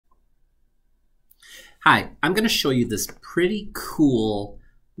Hi, I'm going to show you this pretty cool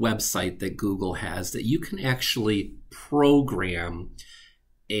website that Google has that you can actually program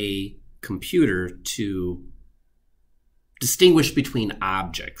a computer to distinguish between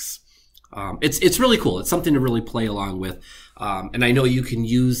objects. It's really cool. It's something to really play along with. And I know you can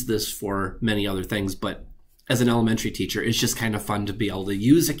use this for many other things, but as an elementary teacher, it's just kind of fun to be able to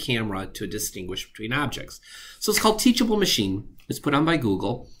use a camera to distinguish between objects. So it's called Teachable Machine. It's put on by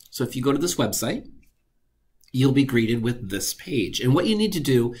Google. So if you go to this website, you'll be greeted with this page. And what you need to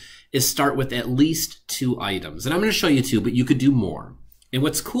do is start with at least 2 items. And I'm going to show you 2, but you could do more. And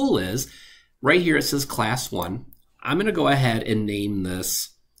what's cool is, right here it says Class 1. I'm going to go ahead and name this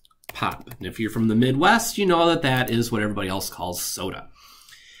Pop. And if you're from the Midwest, you know that that is what everybody else calls soda.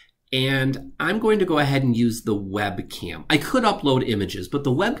 And I'm going to go ahead and use the webcam. I could upload images, but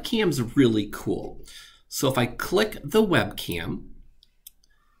the webcam's really cool. So if I click the webcam,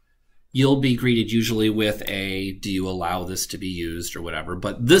 you'll be greeted usually with a, do you allow this to be used or whatever.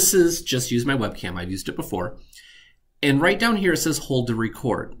 But this is just use my webcam. I've used it before. And right down here it says hold to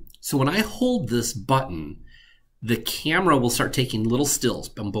record. So when I hold this button, the camera will start taking little stills,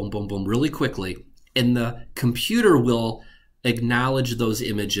 boom, boom, boom, boom, really quickly. And the computer will acknowledge those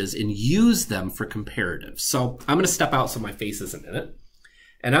images and use them for comparative. So I'm going to step out so my face isn't in it.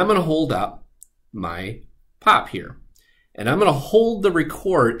 And I'm going to hold up my Pop here. And I'm going to hold the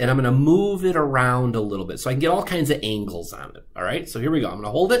record and I'm going to move it around a little bit so I can get all kinds of angles on it. All right, so here we go. I'm going to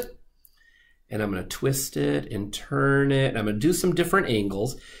hold it and I'm going to twist it and turn it. And I'm going to do some different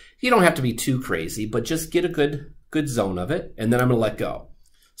angles. You don't have to be too crazy, but just get a good zone of it. And then I'm going to let go.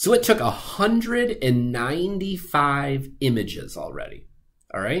 So it took 195 images already.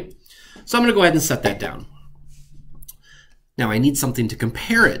 All right, so I'm going to go ahead and set that down. Now I need something to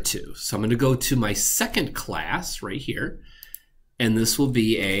compare it to. So I'm going to go to my second class right here. And this will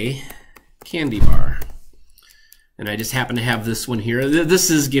be a candy bar. And I just happen to have this one here.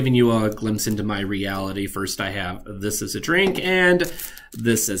 This is giving you a glimpse into my reality. First I have this as a drink and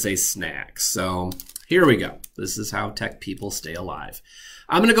this as a snack. So here we go. This is how tech people stay alive.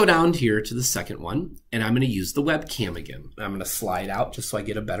 I'm going to go down here to the second one and I'm going to use the webcam again. I'm going to slide out just so I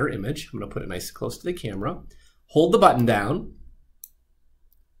get a better image. I'm going to put it nice and close to the camera. Hold the button down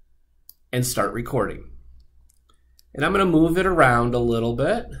and start recording. And I'm going to move it around a little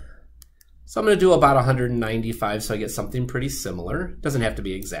bit. So I'm going to do about 195 so I get something pretty similar. It doesn't have to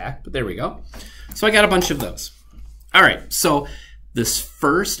be exact, but there we go. So I got a bunch of those. All right, so this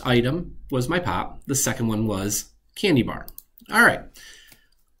first item was my Pop. The second one was candy bar. All right.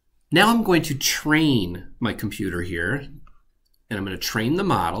 Now I'm going to train my computer here. And I'm going to train the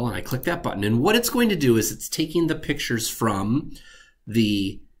model, and I click that button. And what it's going to do is it's taking the pictures from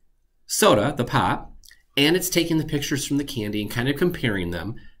the soda, the Pop, and it's taking the pictures from the candy and kind of comparing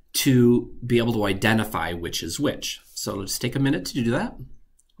them to be able to identify which is which. So let's take a minute to do that.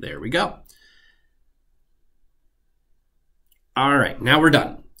 There we go. All right, now we're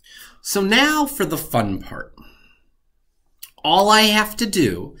done. So now for the fun part. All I have to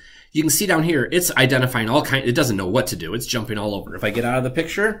do, you can see down here, it's identifying all kinds, it doesn't know what to do. It's jumping all over. If I get out of the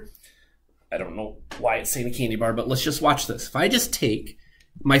picture, I don't know why it's saying a candy bar, but let's just watch this. If I just take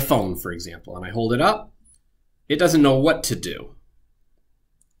my phone, for example, and I hold it up, it doesn't know what to do.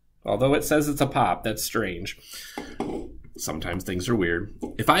 Although it says it's a Pop, that's strange. Sometimes things are weird.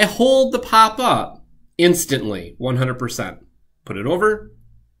 If I hold the Pop up, instantly, 100%. Put it over,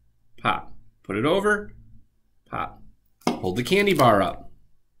 Pop. Put it over, Pop. Hold the candy bar up.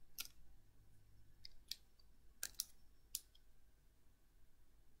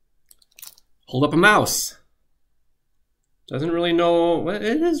 Hold up a mouse. Doesn't really know. It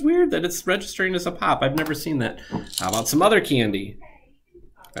is weird that it's registering as a Pop. I've never seen that. How about some other candy?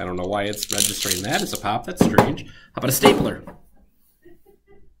 I don't know why it's registering that as a Pop. That's strange. How about a stapler?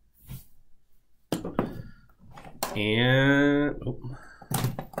 And oh.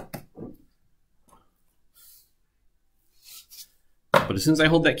 But as soon as I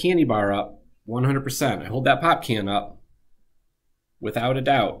hold that candy bar up, 100%. I hold that Pop can up, without a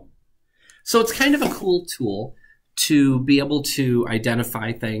doubt. So it's kind of a cool tool to be able to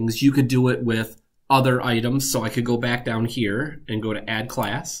identify things. You could do it with other items. So I could go back down here and go to add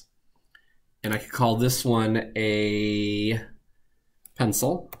class. And I could call this one a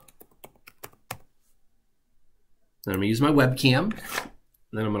pencil. Then I'm going to use my webcam.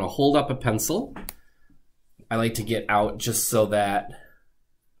 Then I'm going to hold up a pencil. I like to get out just so that,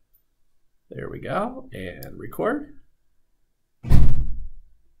 there we go, and record.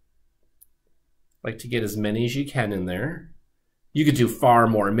 Like to get as many as you can in there. You could do far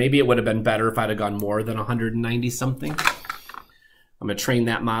more. Maybe it would have been better if I'd have gone more than 190 something. I'm going to train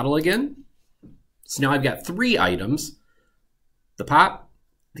that model again. So now I've got 3 items, the pop,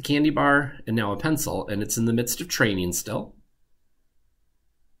 the candy bar, and now a pencil, and it's in the midst of training still.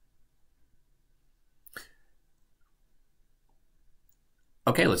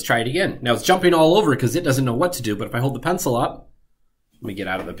 Okay, let's try it again. Now it's jumping all over because it doesn't know what to do, but if I hold the pencil up, let me get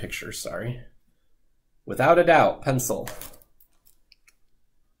out of the picture, sorry. Without a doubt, pencil,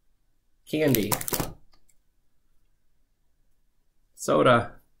 candy,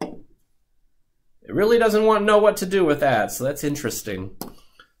 soda. It really doesn't want to know what to do with that, so that's interesting.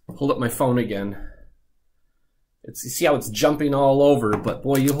 Hold up my phone again. You see how it's jumping all over, but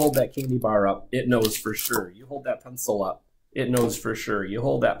boy, you hold that candy bar up, it knows for sure. You hold that pencil up, it knows for sure. You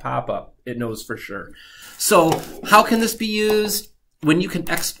hold that pop up, it knows for sure. So how can this be used? When you can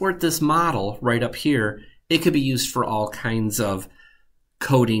export this model right up here, it could be used for all kinds of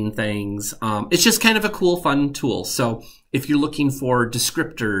coding things. It's just kind of a cool, fun tool. So if you're looking for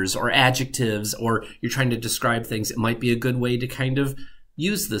descriptors or adjectives, or you're trying to describe things, it might be a good way to kind of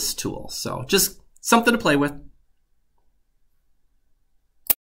use this tool. So just something to play with.